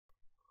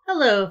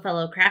Hello,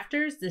 fellow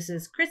crafters. This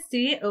is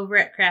Christy over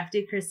at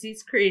Crafty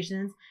Christy's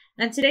Creations,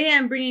 and today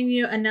I'm bringing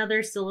you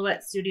another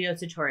Silhouette Studio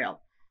tutorial.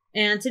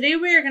 And today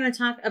we are going to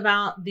talk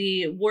about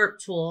the Warp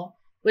tool,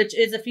 which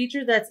is a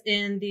feature that's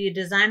in the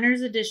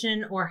Designer's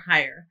Edition or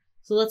higher.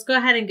 So let's go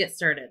ahead and get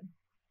started.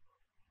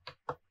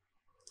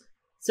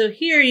 So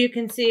here you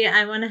can see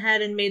I went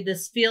ahead and made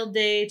this Field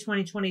Day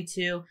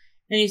 2022,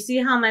 and you see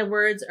how my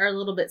words are a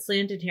little bit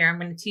slanted here. I'm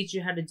going to teach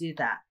you how to do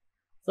that.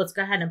 So let's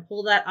go ahead and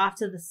pull that off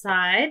to the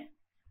side.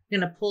 I'm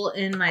going to pull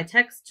in my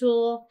text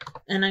tool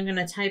and I'm going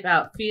to type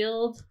out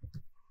field.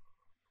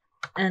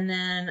 And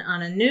then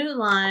on a new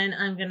line,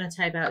 I'm going to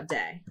type out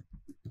day.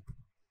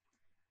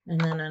 And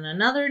then on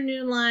another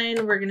new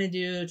line, we're going to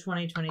do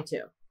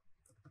 2022.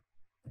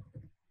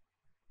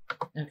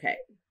 Okay,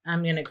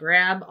 I'm going to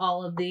grab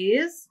all of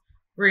these.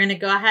 We're going to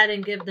go ahead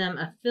and give them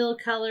a fill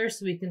color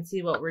so we can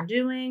see what we're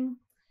doing.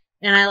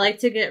 And I like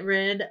to get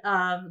rid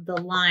of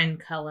the line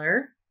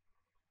color.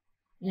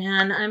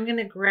 And I'm going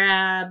to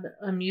grab,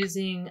 I'm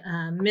using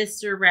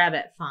Mr.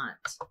 Rabbit font.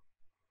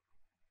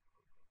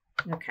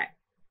 Okay.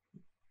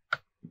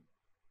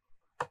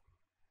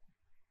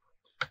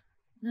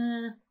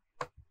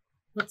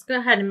 Let's go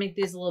ahead and make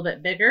these a little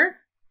bit bigger.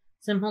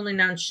 So I'm holding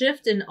down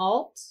Shift and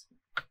Alt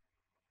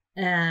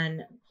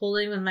and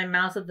pulling with my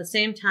mouse at the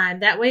same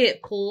time. That way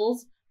it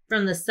pulls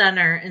from the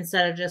center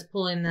instead of just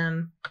pulling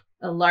them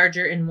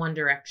larger in one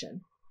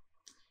direction.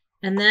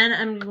 And then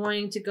I'm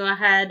going to go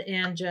ahead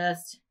and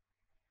just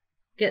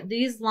get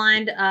these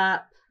lined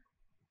up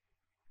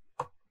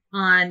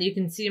on, you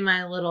can see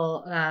my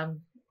little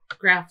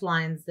graph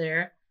lines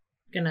there.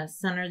 I'm gonna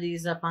center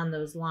these up on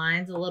those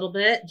lines a little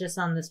bit, just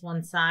on this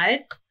one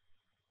side.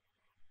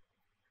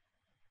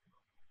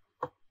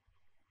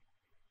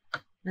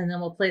 And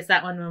then we'll place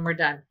that one when we're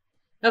done.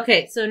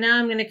 Okay, so now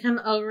I'm gonna come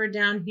over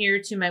down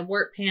here to my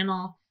Warp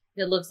panel.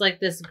 It looks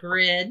like this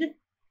grid.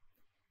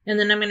 And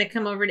then I'm gonna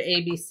come over to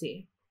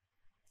ABC.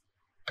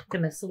 I'm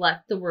going to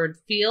select the word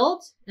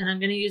field, and I'm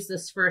going to use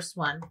this first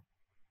one.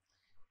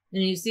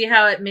 And you see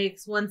how it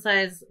makes one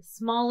size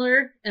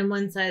smaller and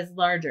one size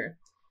larger.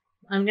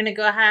 I'm going to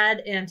go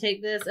ahead and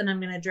take this and I'm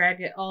going to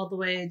drag it all the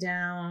way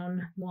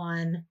down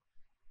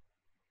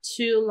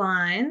 2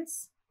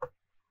 lines.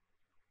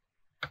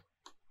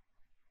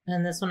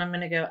 And this one I'm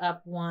going to go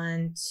up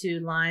 2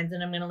 lines,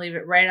 and I'm going to leave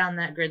it right on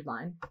that grid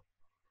line.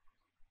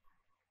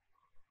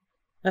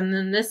 And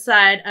then this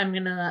side, I'm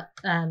going to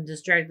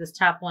just drag this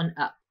top one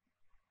up.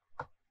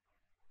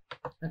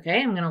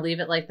 Okay, I'm going to leave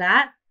it like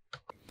that.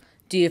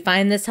 Do you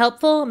find this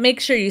helpful? Make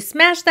sure you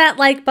smash that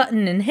like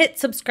button and hit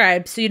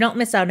subscribe so you don't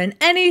miss out on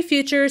any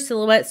future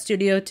Silhouette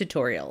Studio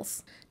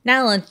tutorials.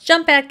 Now let's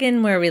jump back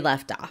in where we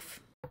left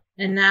off.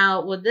 And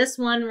now with this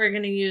one, we're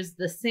going to use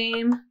the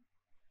same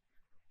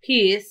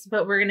piece,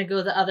 but we're going to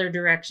go the other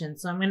direction.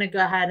 So I'm going to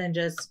go ahead and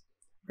just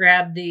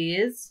grab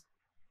these.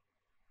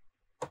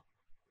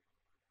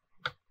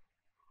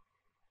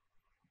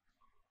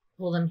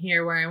 Pull them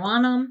here where I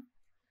want them.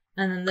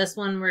 And then this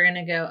one, we're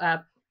going to go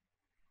up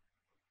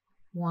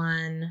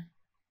 1,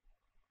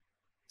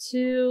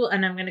 2,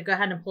 and I'm going to go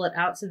ahead and pull it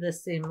out to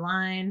this same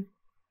line.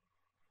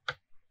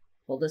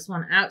 Pull this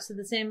one out to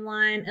the same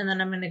line, and then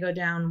I'm going to go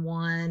down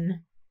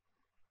 1,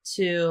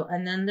 2,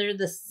 and then they're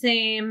the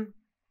same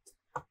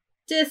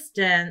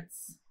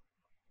distance.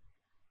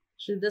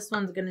 Actually, this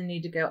one's going to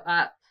need to go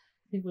up.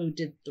 I think we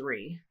did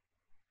 3.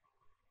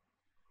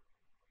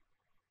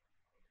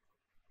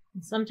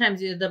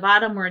 Sometimes the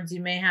bottom words,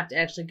 you may have to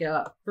actually go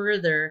up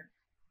further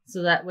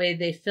so that way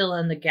they fill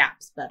in the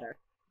gaps better.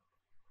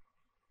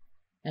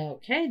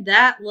 Okay,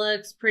 that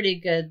looks pretty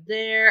good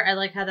there. I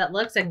like how that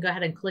looks. I can go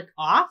ahead and click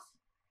off.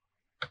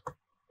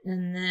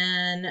 And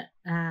then,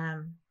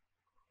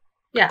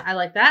 yeah, I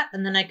like that.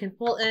 And then I can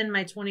pull in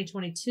my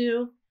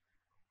 2022. I'm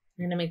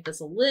going to make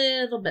this a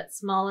little bit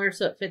smaller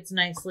so it fits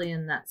nicely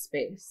in that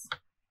space.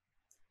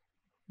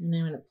 And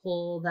I'm going to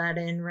pull that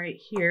in right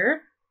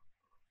here.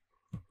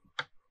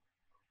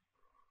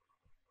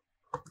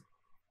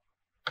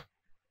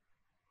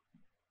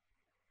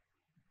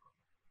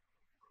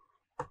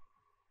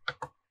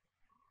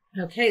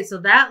 Okay, so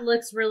that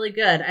looks really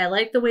good. I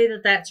like the way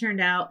that that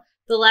turned out.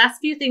 The last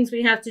few things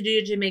we have to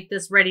do to make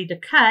this ready to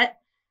cut,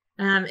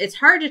 it's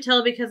hard to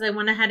tell because I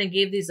went ahead and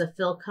gave these a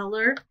fill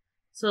color.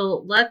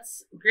 So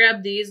let's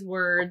grab these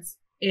words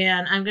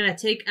and I'm going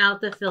to take out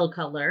the fill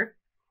color.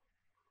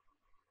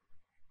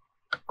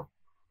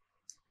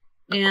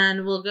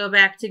 And we'll go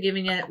back to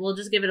giving it, we'll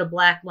just give it a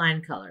black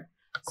line color.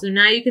 So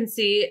now you can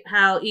see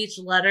how each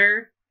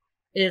letter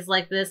is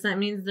like this. That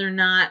means they're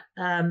not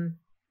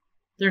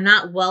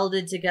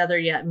welded together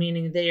yet,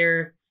 meaning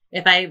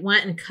if I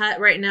went and cut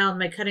right now with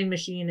my cutting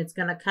machine, it's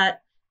going to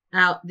cut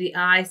out the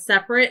I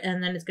separate,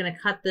 and then it's going to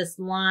cut this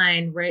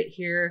line right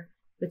here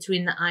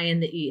between the I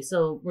and the E.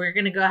 So we're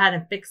going to go ahead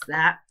and fix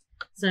that.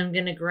 So I'm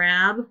going to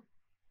grab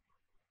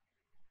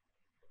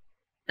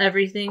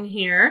everything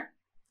here.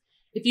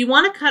 If you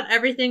want to cut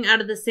everything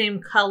out of the same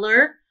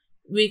color,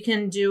 we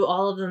can do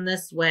all of them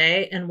this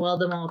way and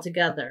weld them all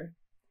together.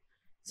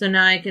 So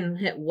now I can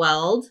hit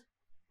weld.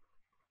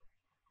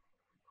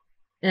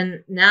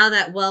 And now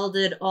that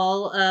welded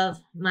all of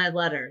my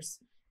letters.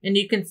 And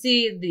you can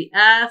see the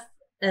F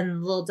and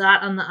the little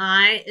dot on the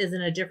I is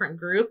in a different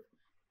group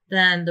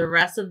than the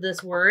rest of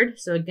this word.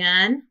 So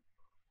again,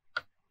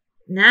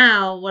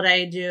 now what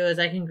I do is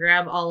I can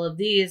grab all of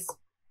these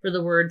for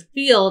the word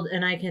field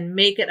and I can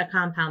make it a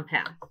compound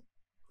path.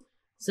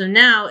 So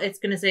now it's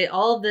going to say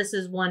all of this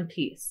is one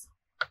piece.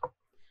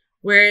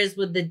 Whereas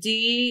with the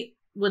D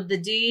and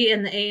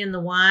the A and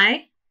the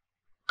Y,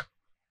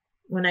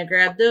 when I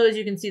grab those,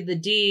 you can see the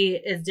D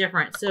is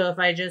different. So if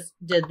I just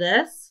did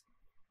this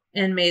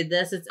and made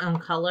this its own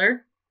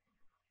color,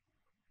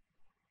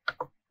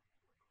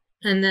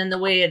 and then the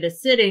way it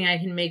is sitting, I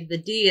can make the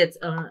D its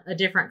own, a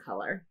different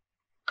color.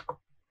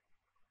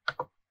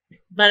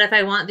 But if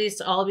I want these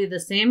to all be the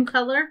same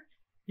color,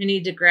 I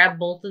need to grab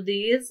both of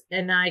these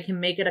and now I can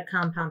make it a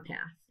compound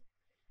path.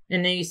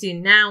 And then you see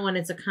now when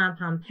it's a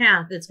compound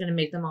path, it's going to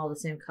make them all the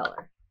same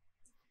color.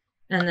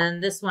 And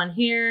then this one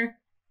here,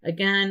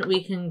 again,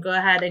 we can go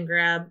ahead and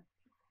grab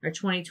our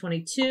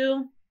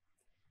 2022,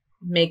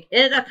 make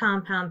it a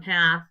compound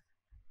path,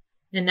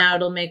 and now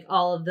it'll make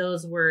all of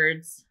those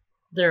words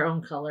their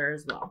own color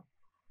as well.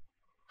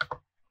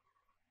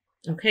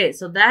 Okay,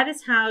 so that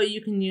is how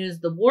you can use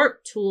the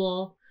warp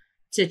tool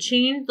to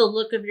change the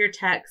look of your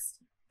text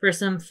for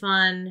some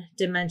fun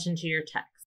dimension to your text.